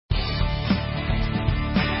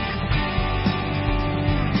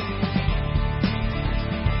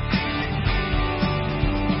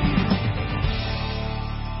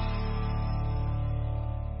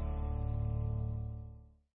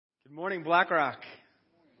morning, BlackRock.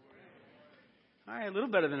 All right, a little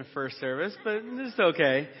better than the first service, but it's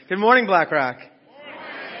okay. Good morning, BlackRock.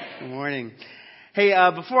 Good morning. Hey,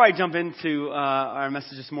 before I jump into our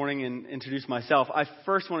message this morning and introduce myself, I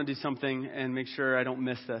first want to do something and make sure I don't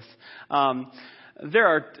miss this. There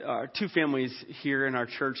are two families here in our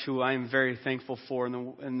church who I am very thankful for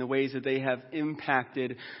in the ways that they have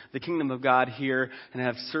impacted the kingdom of God here and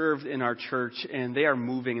have served in our church. And they are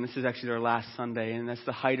moving, and this is actually their last Sunday, and that's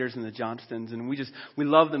the Hiders and the Johnstons. And we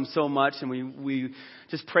love them so much, and we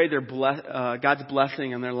just pray God's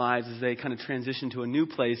blessing on their lives as they kind of transition to a new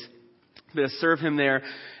place, to serve Him there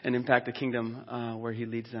and impact the kingdom where He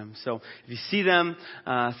leads them. So if you see them,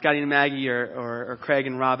 Scotty and Maggie or Craig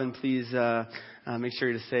and Robin, please make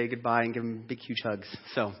sure to say goodbye and give them big, huge hugs.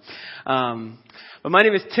 But my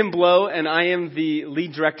name is Tim Blow, and I am the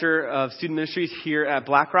lead director of student ministries here at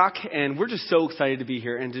BlackRock. And we're just so excited to be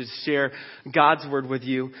here and to share God's word with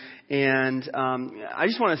you. And I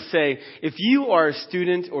just want to say, if you are a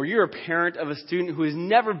student or you're a parent of a student who has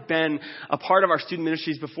never been a part of our student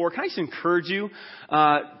ministries before, can I just encourage you,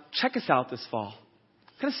 check us out this fall.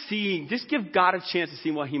 Just give God a chance to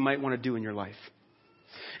see what He might want to do in your life.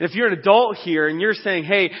 And if you're an adult here and you're saying,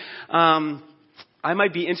 hey, I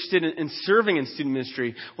might be interested in serving in student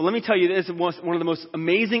ministry. Well, let me tell you, this is one of the most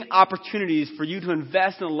amazing opportunities for you to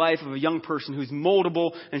invest in the life of a young person who's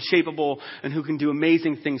moldable and shapeable and who can do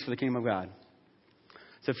amazing things for the kingdom of God.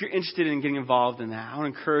 So if you're interested in getting involved in that, I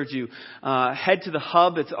want to encourage you, head to the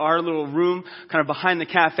hub. It's our little room kind of behind the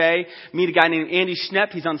cafe. Meet a guy named Andy Schnepp.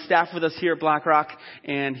 He's on staff with us here at BlackRock,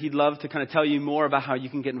 and he'd love to kind of tell you more about how you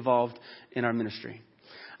can get involved in our ministry.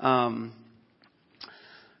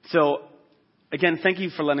 Again, thank you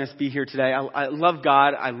for letting us be here today. I love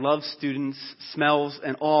God. I love students, smells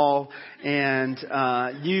and all. And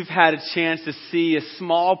you've had a chance to see a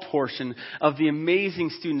small portion of the amazing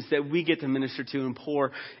students that we get to minister to and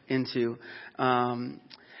pour into.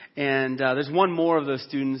 There's one more of those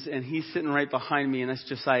students, and he's sitting right behind me, and that's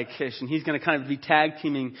Josiah Kish. And he's going to kind of be tag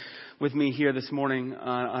teaming with me here this morning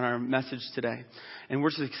on our message today. And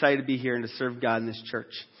we're just excited to be here and to serve God in this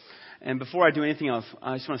church. And before I do anything else,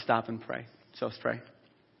 I just want to stop and pray. So let's pray.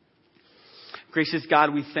 Gracious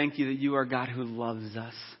God, we thank you that you are God who loves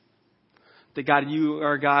us. That God, you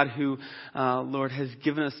are a God who, Lord, has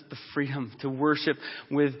given us the freedom to worship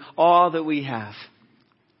with all that we have.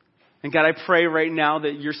 And God, I pray right now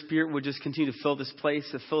that your Spirit would just continue to fill this place,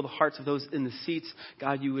 to fill the hearts of those in the seats.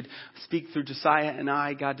 God, you would speak through Josiah and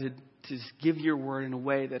I, God, to just give your word in a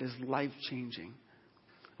way that is life-changing,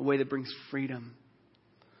 a way that brings freedom.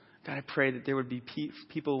 God, I pray that there would be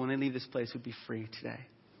people when they leave this place would be free today.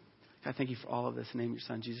 God, thank you for all of this. In the name of your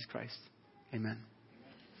Son, Jesus Christ. Amen.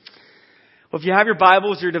 Well, if you have your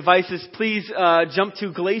Bibles, your devices, please jump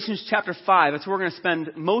to Galatians chapter 5. That's where we're going to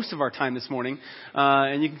spend most of our time this morning.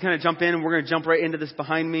 And you can kind of jump in, and we're going to jump right into this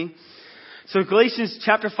behind me. So Galatians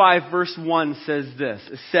chapter 5, verse 1 says this.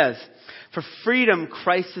 It says, "For freedom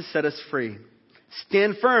Christ has set us free.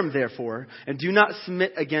 Stand firm, therefore, and do not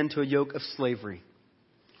submit again to a yoke of slavery."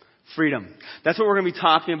 Freedom. That's what we're going to be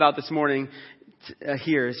talking about this morning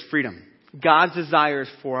here is freedom. God's desires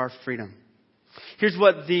for our freedom. Here's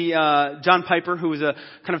what the John Piper, who was a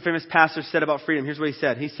kind of famous pastor, said about freedom. Here's what he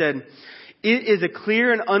said. He said, "It is a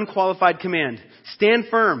clear and unqualified command. Stand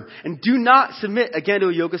firm and do not submit again to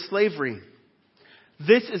a yoke of slavery.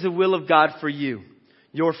 This is the will of God for you,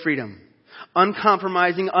 your freedom.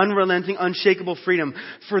 Uncompromising, unrelenting, unshakable freedom.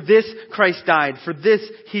 For this Christ died. For this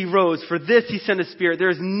He rose. For this He sent His Spirit. There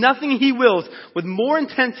is nothing He wills with more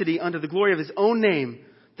intensity unto the glory of His own name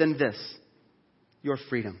than this, your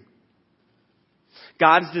freedom."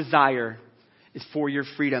 God's desire is for your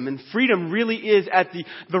freedom. And freedom really is at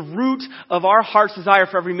the root of our heart's desire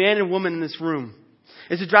for every man and woman in this room.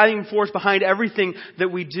 It's a driving force behind everything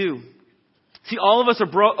that we do. See, all of us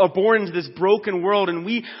are born into this broken world, and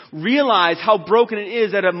we realize how broken it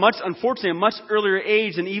is at unfortunately, a much earlier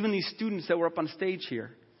age than even these students that were up on stage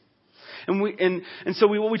here. And so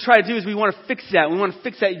what we try to do is we want to fix that. We want to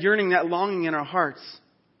fix that yearning, that longing in our hearts.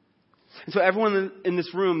 And so everyone in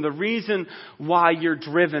this room, the reason why you're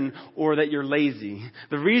driven or that you're lazy,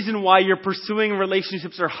 the reason why you're pursuing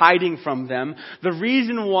relationships or hiding from them, the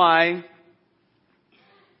reason why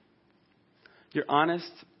you're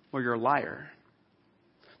honest or you're a liar,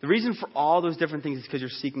 the reason for all those different things is because you're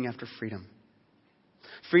seeking after freedom.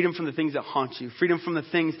 Freedom from the things that haunt you. Freedom from the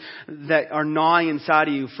things that are gnawing inside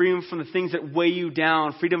of you. Freedom from the things that weigh you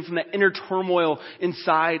down. Freedom from the inner turmoil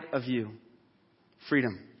inside of you.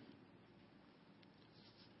 Freedom.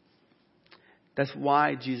 That's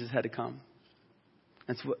why Jesus had to come.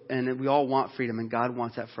 And we all want freedom, and God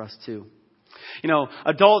wants that for us too.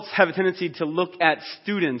 Adults have a tendency to look at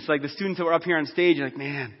students, like the students that were up here on stage, and like,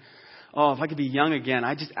 man, if I could be young again.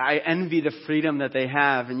 I envy the freedom that they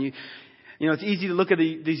have. And it's easy to look at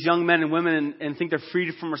these young men and women and think they're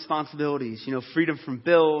freed from responsibilities. Freedom from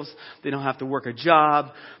bills. They don't have to work a job.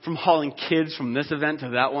 From hauling kids from this event to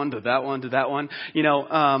that one, to that one, to that one.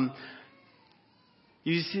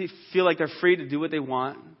 You just feel like they're free to do what they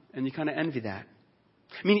want, and you kind of envy that.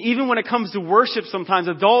 Even when it comes to worship, sometimes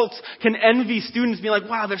adults can envy students, being like,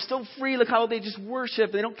 wow, they're so free. Look how they just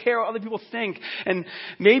worship. They don't care what other people think. And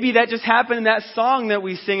maybe that just happened in that song that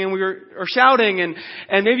we sing and we were shouting. And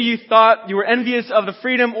maybe you thought you were envious of the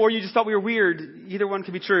freedom, or you just thought we were weird. Either one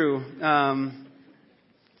could be true.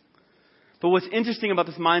 But what's interesting about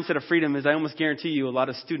this mindset of freedom is I almost guarantee you a lot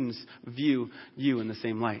of students view you in the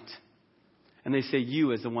same light. And they say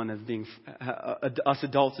you as the one that's being, us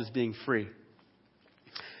adults as being free.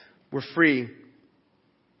 We're free,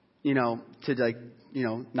 to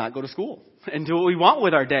not go to school and do what we want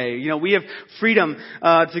with our day. We have freedom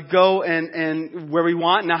to go and where we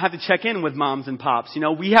want and not have to check in with moms and pops.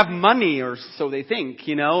 We have money, or so they think,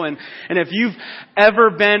 and if you've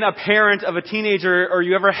ever been a parent of a teenager, or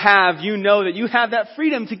you ever have, you know that you have that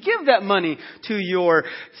freedom to give that money to your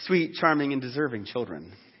sweet, charming, and deserving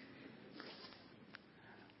children.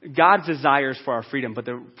 God desires for our freedom, but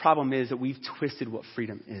the problem is that we've twisted what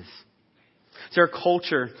freedom is. So our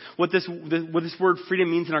culture, what this word freedom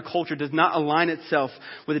means in our culture, does not align itself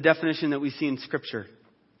with the definition that we see in Scripture.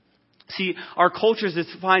 See, our culture has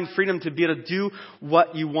defined freedom to be able to do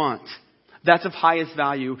what you want. That's of highest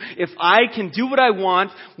value. If I can do what I want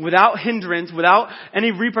without hindrance, without any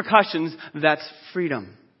repercussions, that's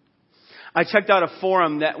freedom. I checked out a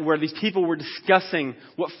forum where these people were discussing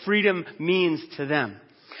what freedom means to them.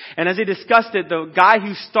 And as they discussed it, the guy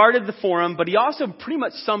who started the forum, but he also pretty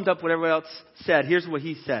much summed up what everyone else said. Here's what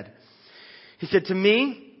he said. He said, to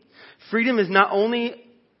me, freedom is not only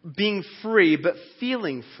being free, but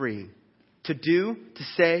feeling free. To do, to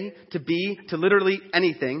say, to be, to literally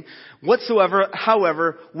anything, whatsoever,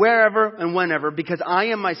 however, wherever, and whenever, because I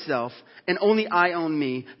am myself, and only I own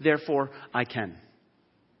me, therefore I can.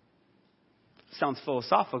 Sounds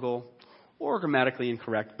philosophical or grammatically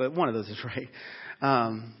incorrect, but one of those is right.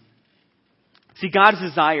 See, God's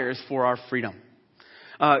desire is for our freedom.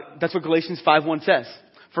 That's what Galatians 5:1 says.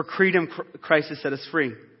 For freedom, Christ has set us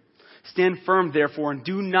free. Stand firm, therefore, and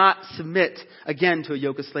do not submit again to a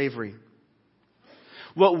yoke of slavery.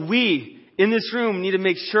 What we in this room need to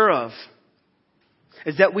make sure of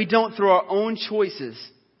is that we don't, through our own choices,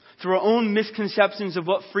 through our own misconceptions of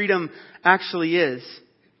what freedom actually is,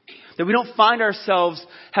 that we don't find ourselves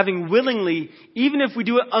having willingly, even if we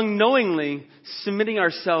do it unknowingly, submitting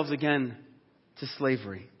ourselves again to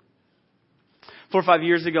slavery. 4 or 5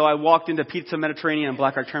 years ago, I walked into Pizza Mediterranean on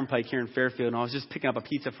Black Rock Turnpike here in Fairfield, and I was just picking up a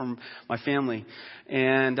pizza from my family.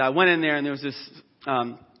 And I went in there, and there was this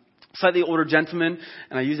slightly older gentleman,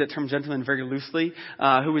 and I use that term gentleman very loosely,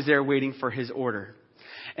 who was there waiting for his order.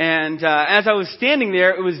 And as I was standing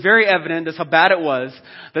there, it was very evident just how bad it was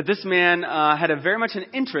that this man had very much an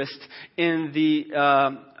interest in the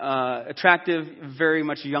attractive, very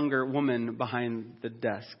much younger woman behind the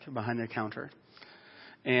desk, behind the counter.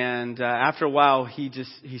 And after a while, he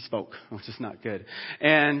spoke, which is not good.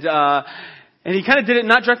 And he kind of did it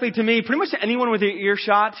not directly to me, pretty much to anyone with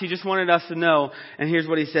earshot. He just wanted us to know. And here's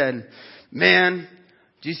what he said. Man,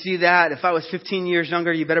 do you see that? If I was 15 years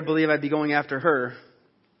younger, you better believe I'd be going after her.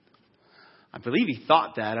 I believe he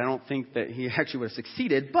thought that. I don't think that he actually would have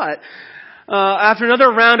succeeded. But after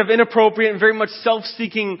another round of inappropriate and very much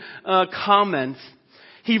self-seeking comments,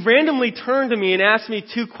 he randomly turned to me and asked me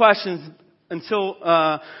 2 questions until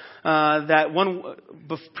that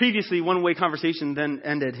previously one-way conversation then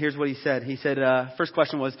ended. Here's what he said. He said, first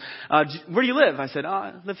question was, where do you live? I said,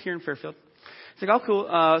 I live here in Fairfield. He's like, oh,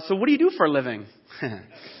 cool. So what do you do for a living?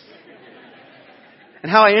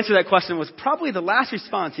 And how I answered that question was probably the last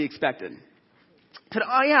response he expected. I said,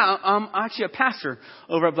 oh yeah, I'm actually a pastor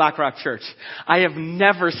over at Black Rock Church. I have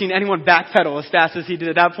never seen anyone backpedal as fast as he did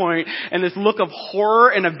at that point. And this look of horror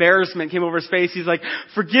and embarrassment came over his face. He's like,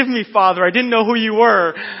 forgive me, Father. I didn't know who you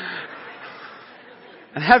were.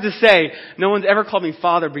 And I have to say, no one's ever called me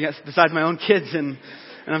Father besides my own kids. And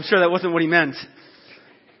I'm sure that wasn't what he meant.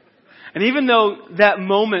 And even though that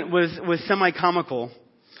moment was semi-comical,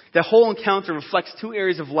 that whole encounter reflects 2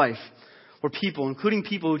 areas of life where people, including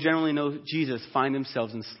people who generally know Jesus, find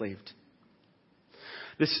themselves enslaved.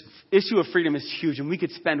 This issue of freedom is huge, and we could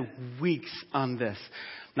spend weeks on this.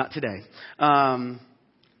 Not today. But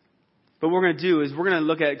what we're going to do is we're going to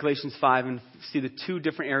look at Galatians 5 and see the 2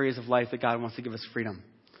 different areas of life that God wants to give us freedom.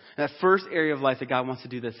 That first area of life that God wants to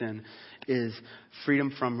do this in is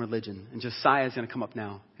freedom from religion. And Josiah is going to come up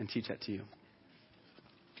now and teach that to you.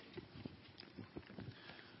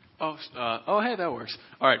 Hey, that works.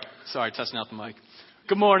 All right. Sorry, testing out the mic.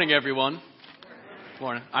 Good morning, everyone. Good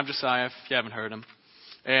morning. I'm Josiah, if you haven't heard him.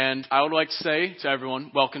 And I would like to say to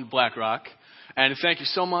everyone, welcome to Black Rock. And thank you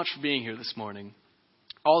so much for being here this morning.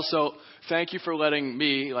 Also, thank you for letting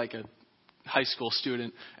me, like a high school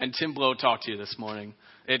student, and Tim Blow talk to you this morning.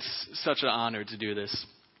 It's such an honor to do this.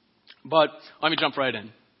 But let me jump right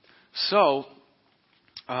in. So,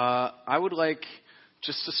 I would like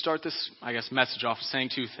just to start this, message off saying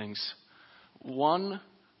two things. One,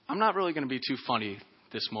 I'm not really going to be too funny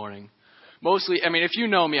this morning. Mostly, if you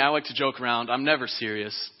know me, I like to joke around. I'm never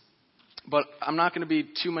serious. But I'm not going to be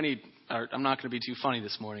too funny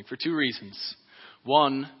this morning for two reasons.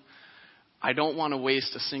 One, I don't want to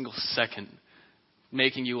waste a single second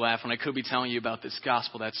making you laugh when I could be telling you about this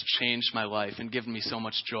gospel that's changed my life and given me so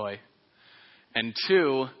much joy. And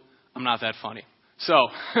two, I'm not that funny. So,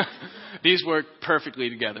 these work perfectly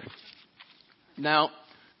together. Now,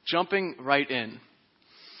 jumping right in.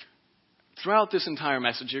 Throughout this entire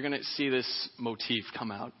message, you're going to see this motif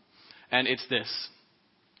come out. And it's this.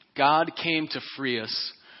 God came to free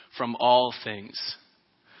us from all things.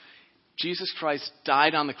 Jesus Christ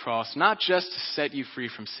died on the cross, not just to set you free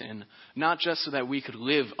from sin, not just so that we could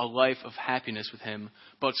live a life of happiness with him,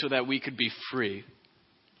 but so that we could be free.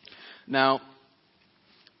 Now,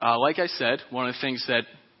 like I said, one of the things that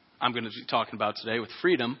I'm going to be talking about today with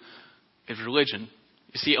freedom is religion.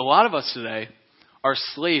 You see, a lot of us today are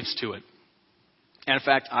slaves to it. And in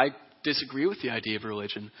fact, I disagree with the idea of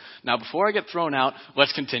religion. Now, before I get thrown out,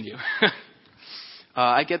 let's continue.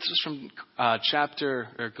 I get this from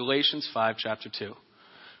Galatians 5, chapter 2,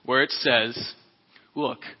 where it says,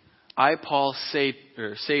 "Look, I, Paul, say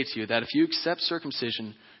to you that if you accept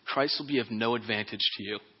circumcision, Christ will be of no advantage to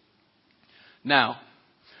you." Now,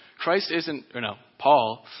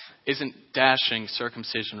 Paul isn't dashing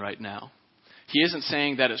circumcision right now. He isn't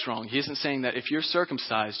saying that it's wrong. He isn't saying that if you're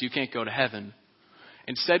circumcised, you can't go to heaven.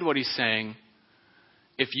 Instead, what he's saying,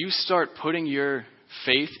 if you start putting your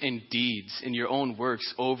faith in deeds, in your own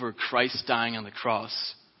works, over Christ dying on the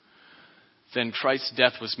cross, then Christ's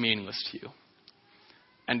death was meaningless to you.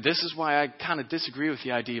 And this is why I kind of disagree with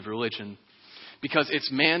the idea of religion, because it's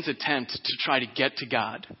man's attempt to try to get to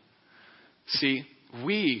God. See,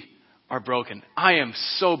 we are broken. I am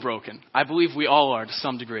so broken. I believe we all are to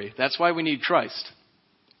some degree. That's why we need Christ.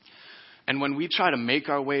 And when we try to make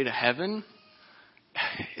our way to heaven,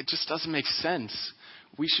 it just doesn't make sense.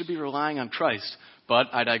 We should be relying on Christ. But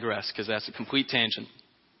I digress, because that's a complete tangent.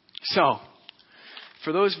 So,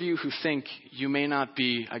 for those of you who think you may not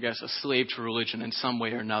be, a slave to religion in some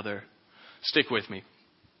way or another, stick with me.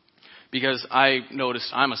 Because I noticed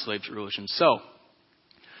I'm a slave to religion. So,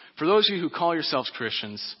 for those of you who call yourselves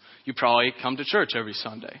Christians, you probably come to church every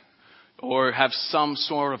Sunday, or have some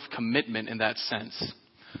sort of commitment in that sense.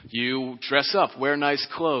 You dress up, wear nice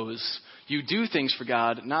clothes. You do things for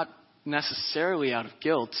God, not necessarily out of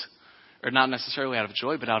guilt, or not necessarily out of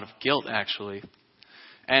joy, but out of guilt, actually.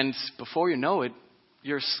 And before you know it,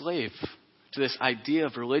 you're a slave to this idea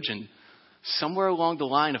of religion. Somewhere along the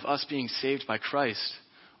line of us being saved by Christ,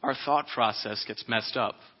 our thought process gets messed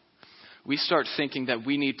up. We start thinking that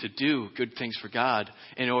we need to do good things for God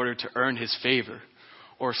in order to earn his favor.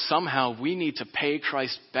 Or somehow we need to pay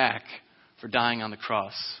Christ back for dying on the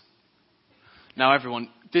cross. Now, everyone,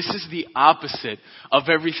 this is the opposite of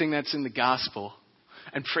everything that's in the gospel.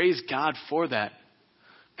 And praise God for that,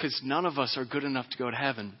 because none of us are good enough to go to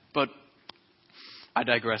heaven. But I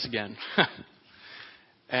digress again.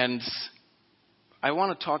 And I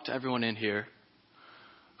want to talk to everyone in here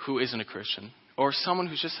who isn't a Christian, or someone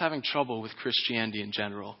who's just having trouble with Christianity in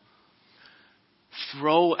general.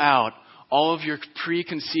 Throw out all of your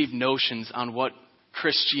preconceived notions on what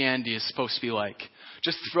Christianity is supposed to be like.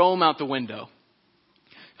 Just throw them out the window.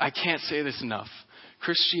 I can't say this enough.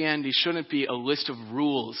 Christianity shouldn't be a list of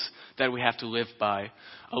rules that we have to live by,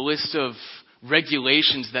 a list of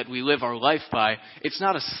regulations that we live our life by. It's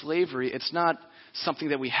not a slavery. It's not something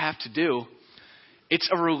that we have to do. It's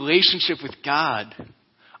a relationship with God,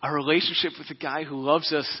 a relationship with a guy who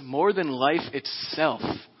loves us more than life itself.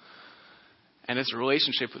 And it's a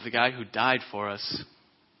relationship with the guy who died for us.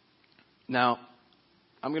 Now,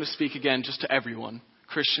 I'm going to speak again just to everyone,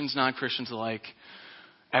 Christians, non-Christians alike,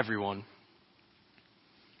 everyone.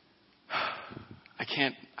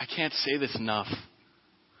 I can't say this enough.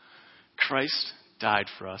 Christ died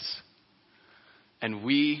for us, and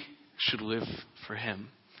we should live for him.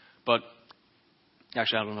 But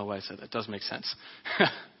actually, I don't know why I said that. It doesn't make sense.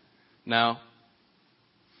 Now,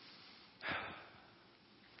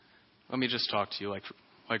 Let me just talk to you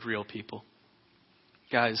like real people.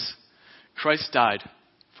 Guys, Christ died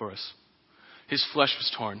for us. His flesh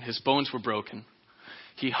was torn. His bones were broken.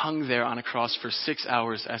 He hung there on a cross for 6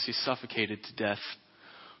 hours as he suffocated to death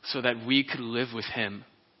so that we could live with him.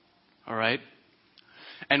 All right?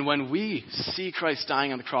 And when we see Christ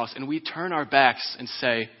dying on the cross and we turn our backs and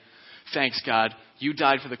say, thanks, God, you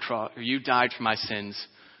died for the cross, or you died for my sins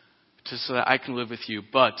so that I can live with you,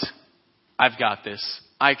 but I've got this.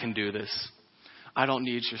 I can do this. I don't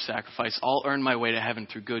need your sacrifice. I'll earn my way to heaven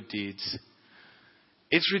through good deeds.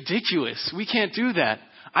 It's ridiculous. We can't do that.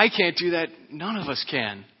 I can't do that. None of us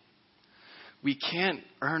can. We can't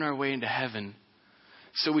earn our way into heaven.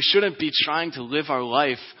 So we shouldn't be trying to live our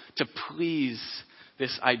life to please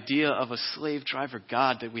this idea of a slave driver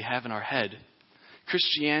God that we have in our head.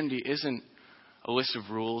 Christianity isn't a list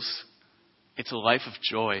of rules. It's a life of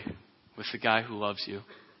joy with the guy who loves you.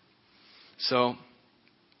 So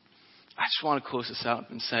I just want to close this out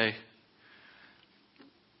and say,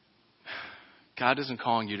 God isn't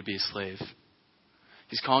calling you to be a slave.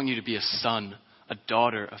 He's calling you to be a son, a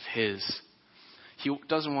daughter of his. He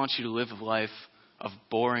doesn't want you to live a life of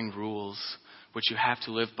boring rules, which you have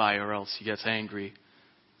to live by or else he gets angry.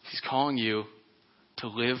 He's calling you to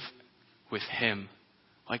live with him,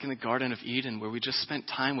 like in the Garden of Eden, where we just spent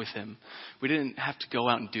time with him. We didn't have to go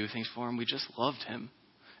out and do things for him. We just loved him,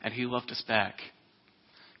 and he loved us back.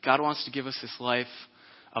 God wants to give us this life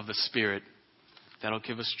of the Spirit that'll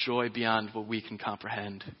give us joy beyond what we can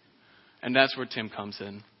comprehend. And that's where Tim comes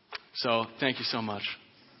in. So thank you so much.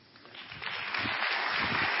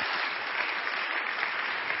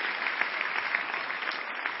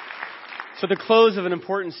 So at the close of an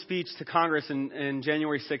important speech to Congress in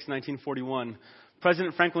January 6, 1941,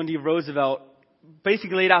 President Franklin D. Roosevelt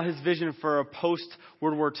basically laid out his vision for a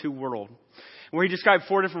post-World War II world, where he described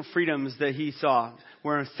 4 different freedoms that he saw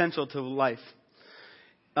were essential to life.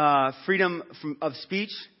 Freedom of speech,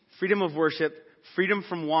 freedom of worship, freedom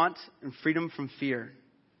from want, and freedom from fear.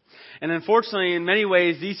 And unfortunately, in many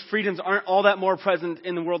ways, these freedoms aren't all that more present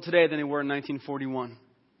in the world today than they were in 1941.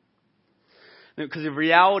 Because the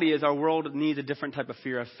reality is our world needs a different type of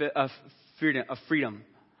freedom,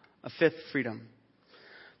 a fifth freedom.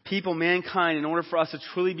 People, mankind, in order for us to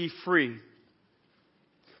truly be free,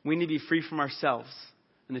 we need to be free from ourselves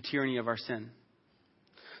and the tyranny of our sin.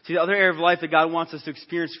 See, the other area of life that God wants us to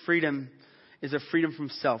experience freedom is a freedom from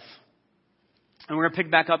self. And we're going to pick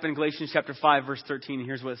back up in Galatians chapter 5, verse 13. And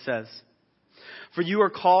here's what it says. For you are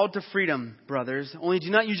called to freedom, brothers. Only do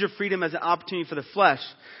not use your freedom as an opportunity for the flesh,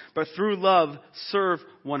 but through love serve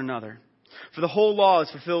one another. For the whole law is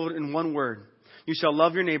fulfilled in one word. You shall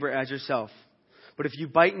love your neighbor as yourself. But if you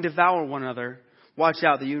bite and devour one another, watch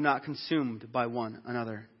out that you are not consumed by one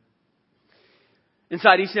another.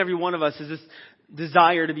 Inside each and every one of us is this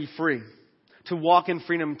desire to be free, to walk in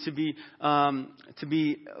freedom, to be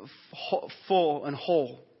full and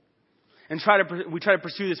whole. And we try to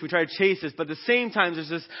pursue this, we try to chase this, but at the same time there's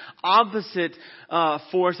this opposite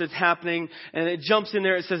force that's happening, and it jumps in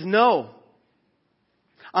there. It says, no,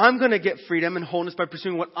 I'm going to get freedom and wholeness by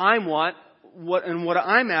pursuing what I want, what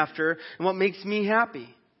I'm after, and what makes me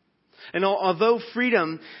happy. And although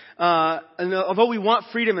we want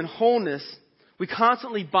freedom and wholeness, we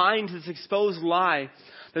constantly buy into this exposed lie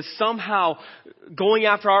that somehow going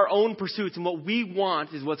after our own pursuits and what we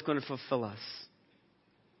want is what's going to fulfill us.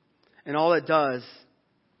 And all it does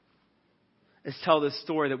is tell this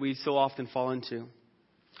story that we so often fall into.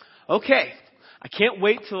 Okay, I can't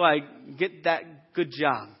wait till I get that good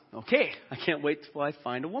job. Okay, I can't wait till I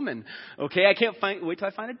find a woman. Okay, I can't wait till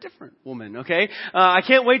I find a different woman. Okay, I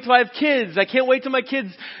can't wait till I have kids. I can't wait till my kids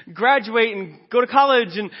graduate and go to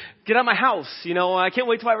college and get out of my house. You know, I can't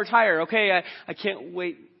wait till I retire. Okay, I can't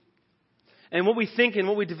wait. And what we think and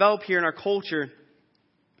what we develop here in our culture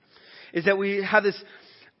is that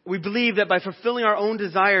we believe that by fulfilling our own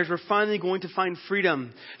desires, we're finally going to find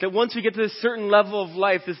freedom. That once we get to this certain level of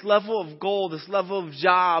life, this level of goal, this level of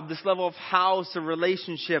job, this level of house or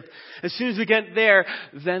relationship, as soon as we get there,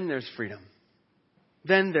 then there's freedom.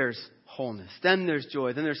 Then there's wholeness. Then there's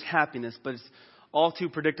joy. Then there's happiness. But it's all too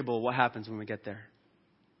predictable what happens when we get there.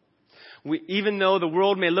 Even though the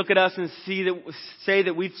world may look at us and say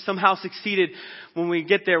that we've somehow succeeded, when we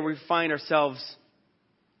get there, we find ourselves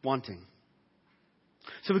wanting.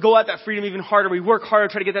 So we go at that freedom even harder. We work harder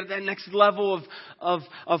to try to get that next level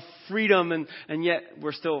of freedom, and yet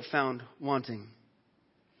we're still found wanting.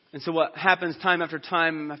 And so what happens time after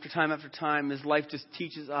time after time after time is life just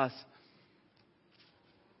teaches us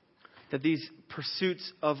that these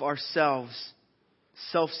pursuits of ourselves,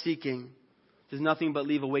 self-seeking, does nothing but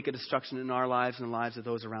leave a wake of destruction in our lives and the lives of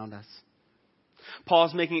those around us.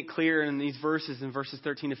 Paul's making it clear in these verses, in verses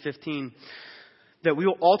 13 to 15, that we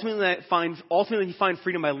will ultimately find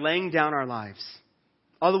freedom by laying down our lives.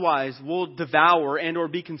 Otherwise, we'll devour and or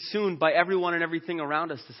be consumed by everyone and everything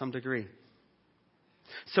around us to some degree.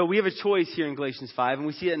 So we have a choice here in Galatians 5, and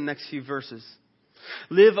we see it in the next few verses.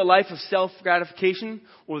 Live a life of self-gratification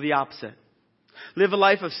or the opposite. Live a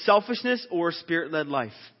life of selfishness or a spirit-led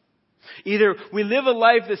life. Either we live a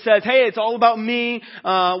life that says, hey, it's all about me,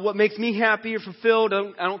 what makes me happy or fulfilled,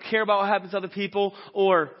 I don't care about what happens to other people,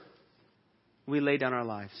 or we lay down our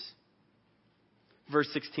lives. Verse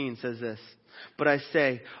 16 says this, but I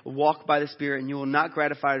say, walk by the Spirit, and you will not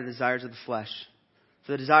gratify the desires of the flesh.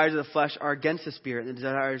 For the desires of the flesh are against the Spirit, and the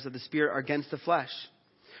desires of the Spirit are against the flesh.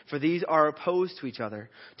 For these are opposed to each other,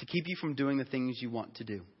 to keep you from doing the things you want to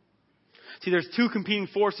do. See, there's two competing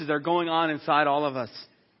forces that are going on inside all of us.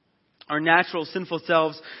 Our natural sinful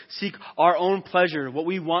selves seek our own pleasure, what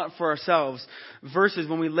we want for ourselves, versus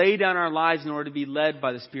when we lay down our lives in order to be led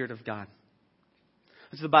by the Spirit of God.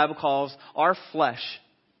 That's what the Bible calls our flesh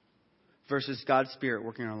versus God's Spirit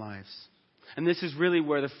working in our lives. And this is really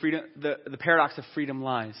where the paradox of freedom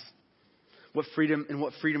lies. What freedom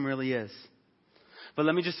really is. But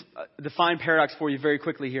let me just define paradox for you very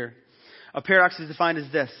quickly here. A paradox is defined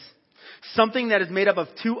as this. Something that is made up of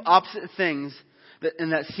two opposite things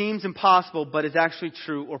and that seems impossible but is actually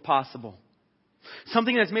true or possible.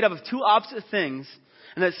 Something that's made up of two opposite things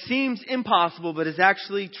and that seems impossible but is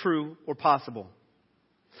actually true or possible.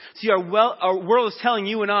 See, our world is telling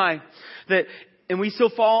you and I that, and we so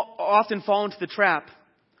often fall into the trap,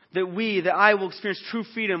 that I will experience true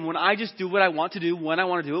freedom when I just do what I want to do, when I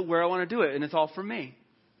want to do it, where I want to do it, and it's all for me.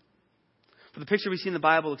 But the picture we see in the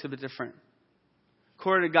Bible looks a bit different.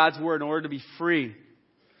 According to God's Word, in order to be free,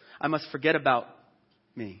 I must forget about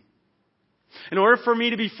me. In order for me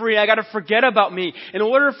to be free, I got to forget about me. In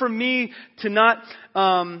order for me to not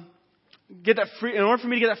get that free, in order for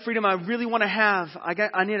me to get that freedom I really want to have,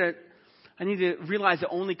 I need to realize it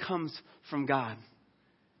only comes from God.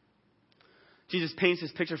 Jesus paints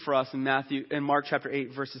this picture for us in Mark chapter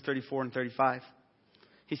 8, verses 34 and 35.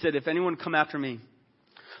 He said, if anyone come after me,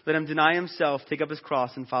 let him deny himself, take up his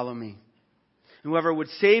cross, and follow me. And whoever would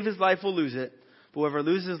save his life will lose it, but whoever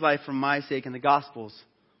loses his life for my sake and the gospel's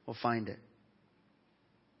will find it.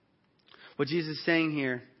 What Jesus is saying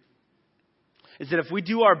here is that if we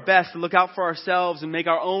do our best to look out for ourselves and make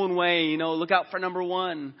our own way, look out for number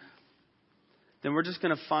one, then we're just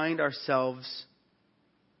going to find ourselves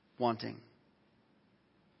wanting.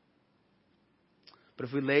 But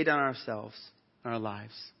if we lay down ourselves and our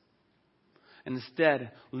lives and instead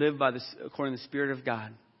live according to the Spirit of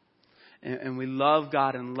God, and we love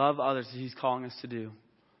God and love others as He's calling us to do,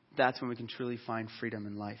 that's when we can truly find freedom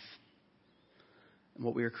in life and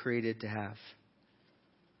what we were created to have.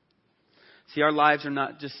 See, our lives are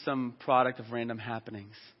not just some product of random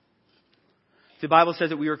happenings. The Bible says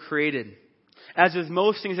that we were created. As with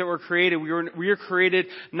most things that were created, we were created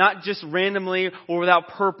not just randomly or without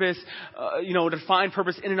purpose, to find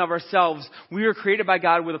purpose in and of ourselves. We were created by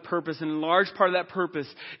God with a purpose, and a large part of that purpose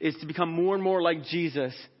is to become more and more like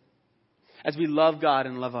Jesus as we love God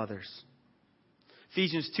and love others.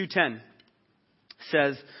 Ephesians 2:10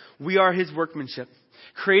 says, we are His workmanship,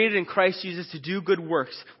 created in Christ Jesus to do good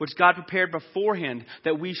works, which God prepared beforehand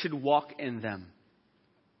that we should walk in them.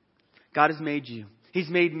 God has made you. He's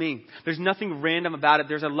made me. There's nothing random about it.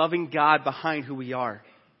 There's a loving God behind who we are.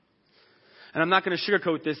 And I'm not going to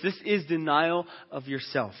sugarcoat this. This is denial of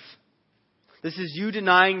yourself. This is you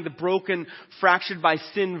denying the broken, fractured by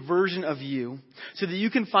sin version of you so that you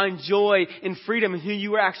can find joy and freedom in who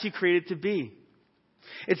you were actually created to be.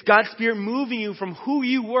 It's God's Spirit moving you from who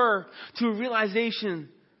you were to a realization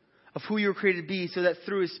of who you were created to be so that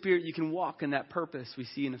through His Spirit you can walk in that purpose we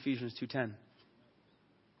see in Ephesians 2:10.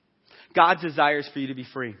 God desires for you to be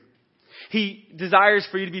free. He desires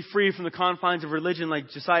for you to be free from the confines of religion like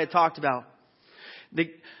Josiah talked about.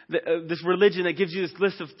 This religion that gives you this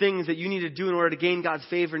list of things that you need to do in order to gain God's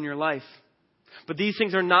favor in your life. But these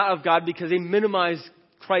things are not of God because they minimize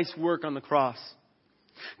Christ's work on the cross.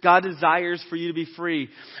 God desires for you to be free.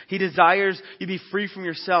 He desires you to be free from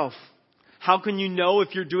yourself. How can you know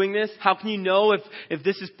if you're doing this? How can you know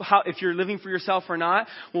if you're living for yourself or not?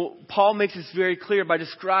 Well, Paul makes this very clear by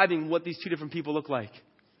describing what these two different people look like.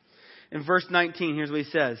 In verse 19, here's what he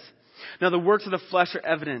says. Now the works of the flesh are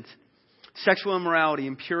evident. Sexual immorality,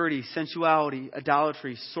 impurity, sensuality,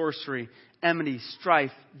 idolatry, sorcery, enmity,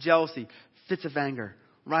 strife, jealousy, fits of anger,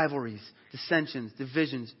 rivalries, dissensions,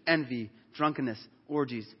 divisions, envy, drunkenness,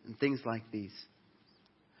 orgies, and things like these.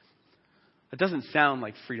 It doesn't sound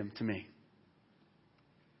like freedom to me.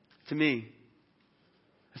 To me,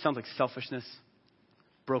 it sounds like selfishness,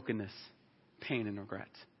 brokenness, pain, and regret.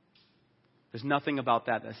 There's nothing about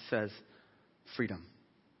that says freedom.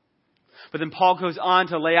 But then Paul goes on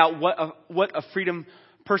to lay out what a freedom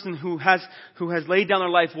person who has laid down their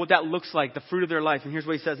life, what that looks like, the fruit of their life. And here's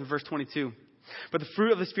what he says in verse 22. But the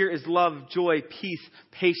fruit of the Spirit is love, joy, peace,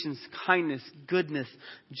 patience, kindness, goodness,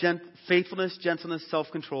 faithfulness, gentleness,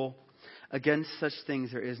 self-control. Against such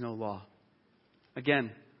things there is no law.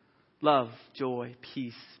 Again, love, joy,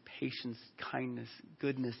 peace, patience, kindness,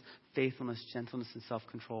 goodness, faithfulness, gentleness, and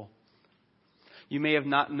self-control. You may have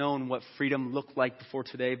not known what freedom looked like before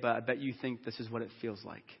today, but I bet you think this is what it feels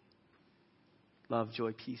like. Love,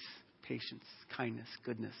 joy, peace, patience, kindness,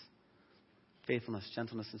 goodness, faithfulness,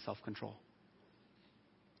 gentleness, and self-control.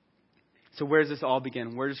 So where does this all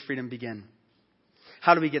begin? Where does freedom begin?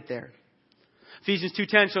 How do we get there? Ephesians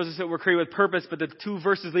 2:10 shows us that we're created with purpose, but the two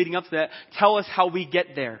verses leading up to that tell us how we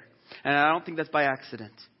get there. And I don't think that's by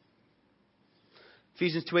accident.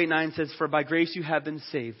 Ephesians 2:8-9 says, "For by grace you have been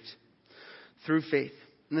saved through faith.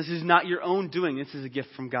 And this is not your own doing. This is a gift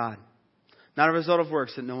from God. Not a result of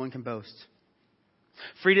works that no one can boast."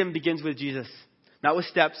 Freedom begins with Jesus. Not with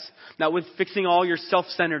steps. Not with fixing all your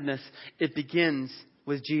self-centeredness. It begins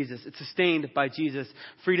with Jesus. It's sustained by Jesus.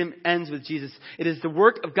 Freedom ends with Jesus. It is the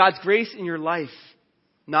work of God's grace in your life,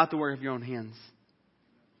 not the work of your own hands.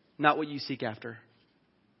 Not what you seek after.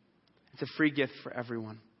 It's a free gift for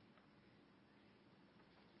everyone.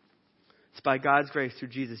 It's by God's grace through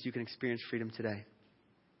Jesus you can experience freedom today.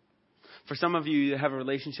 For some of you have a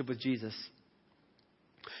relationship with Jesus.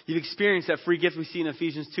 You've experienced that free gift we see in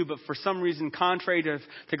Ephesians 2, but for some reason, contrary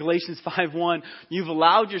to Galatians 5:1, you've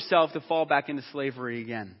allowed yourself to fall back into slavery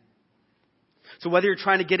again. So whether you're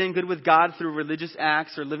trying to get in good with God through religious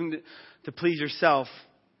acts or living to please yourself,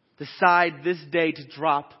 decide this day to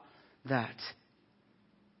drop that.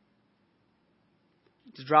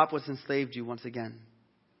 To drop what's enslaved you once again.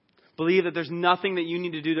 Believe that there's nothing that you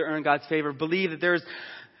need to do to earn God's favor. Believe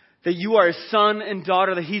that you are His son and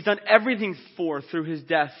daughter, that He's done everything for through His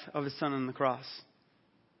death of His Son on the cross.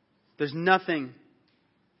 There's nothing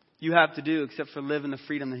you have to do except for live in the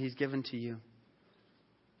freedom that He's given to you.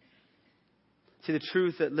 See, the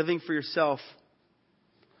truth that living for yourself,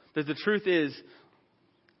 that the truth is,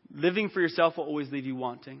 living for yourself will always leave you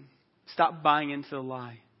wanting. Stop buying into the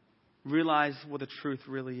lie. Realize what the truth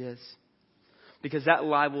really is. Because that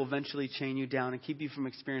lie will eventually chain you down and keep you from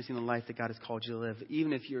experiencing the life that God has called you to live,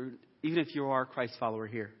 even if you are a Christ follower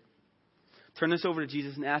here. Turn this over to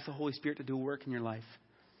Jesus and ask the Holy Spirit to do a work in your life.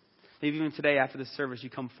 Maybe even today after this service you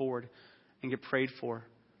come forward and get prayed for.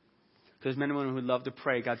 There's men and women who would love to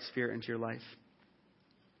pray God's Spirit into your life.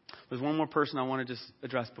 There's one more person I want to just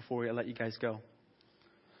address before I let you guys go.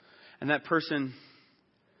 And that person,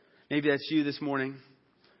 maybe that's you this morning,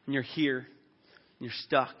 and you're here, and you're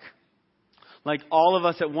stuck. Like all of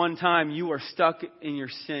us at one time, you are stuck in your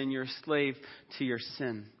sin. You're a slave to your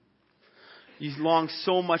sin. You long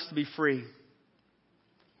so much to be free.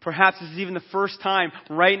 Perhaps this is even the first time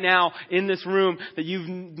right now in this room that you've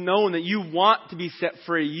known that you want to be set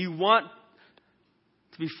free. You want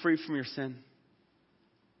to be free from your sin.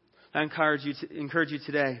 I encourage you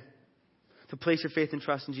today to place your faith and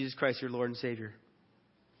trust in Jesus Christ, your Lord and Savior.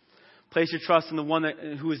 Place your trust in the one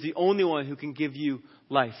who is the only one who can give you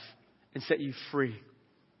life and set you free.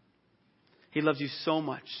 He loves you so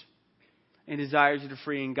much and desires you to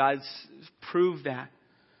free. And God's proved that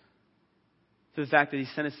through the fact that He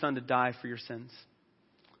sent His Son to die for your sins.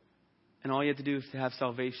 And all you have to do to have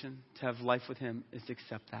salvation, to have life with Him, is to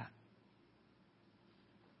accept that.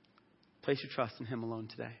 Place your trust in Him alone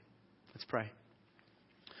today. Let's pray.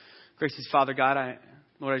 Gracious Father God,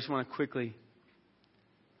 Lord, I just want to quickly,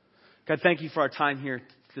 God, thank You for our time here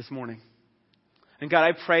this morning. And God,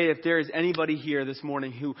 I pray if there is anybody here this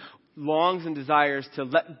morning who longs and desires to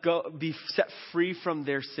let go, be set free from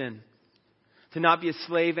their sin, to not be a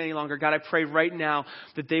slave any longer, God, I pray right now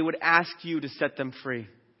that they would ask You to set them free.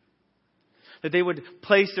 That they would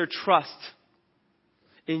place their trust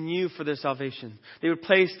in You for their salvation. They would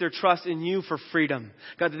place their trust in You for freedom.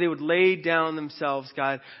 God, that they would lay down themselves,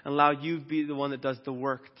 God, and allow You to be the one that does the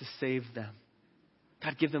work to save them.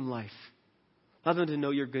 God, give them life. Allow them to know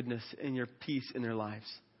Your goodness and Your peace in their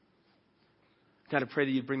lives. God, I pray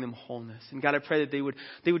that You'd bring them wholeness. And God, I pray that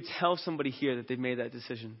they would tell somebody here that they've made that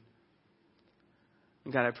decision.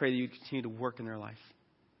 And God, I pray that You continue to work in their life.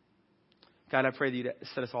 God, I pray that You'd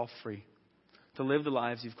set us all free to live the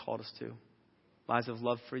lives You've called us to. Lives of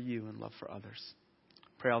love for You and love for others.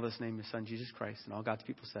 Pray all this in the name of Your Son, Jesus Christ, and all God's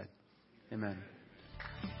people said, Amen.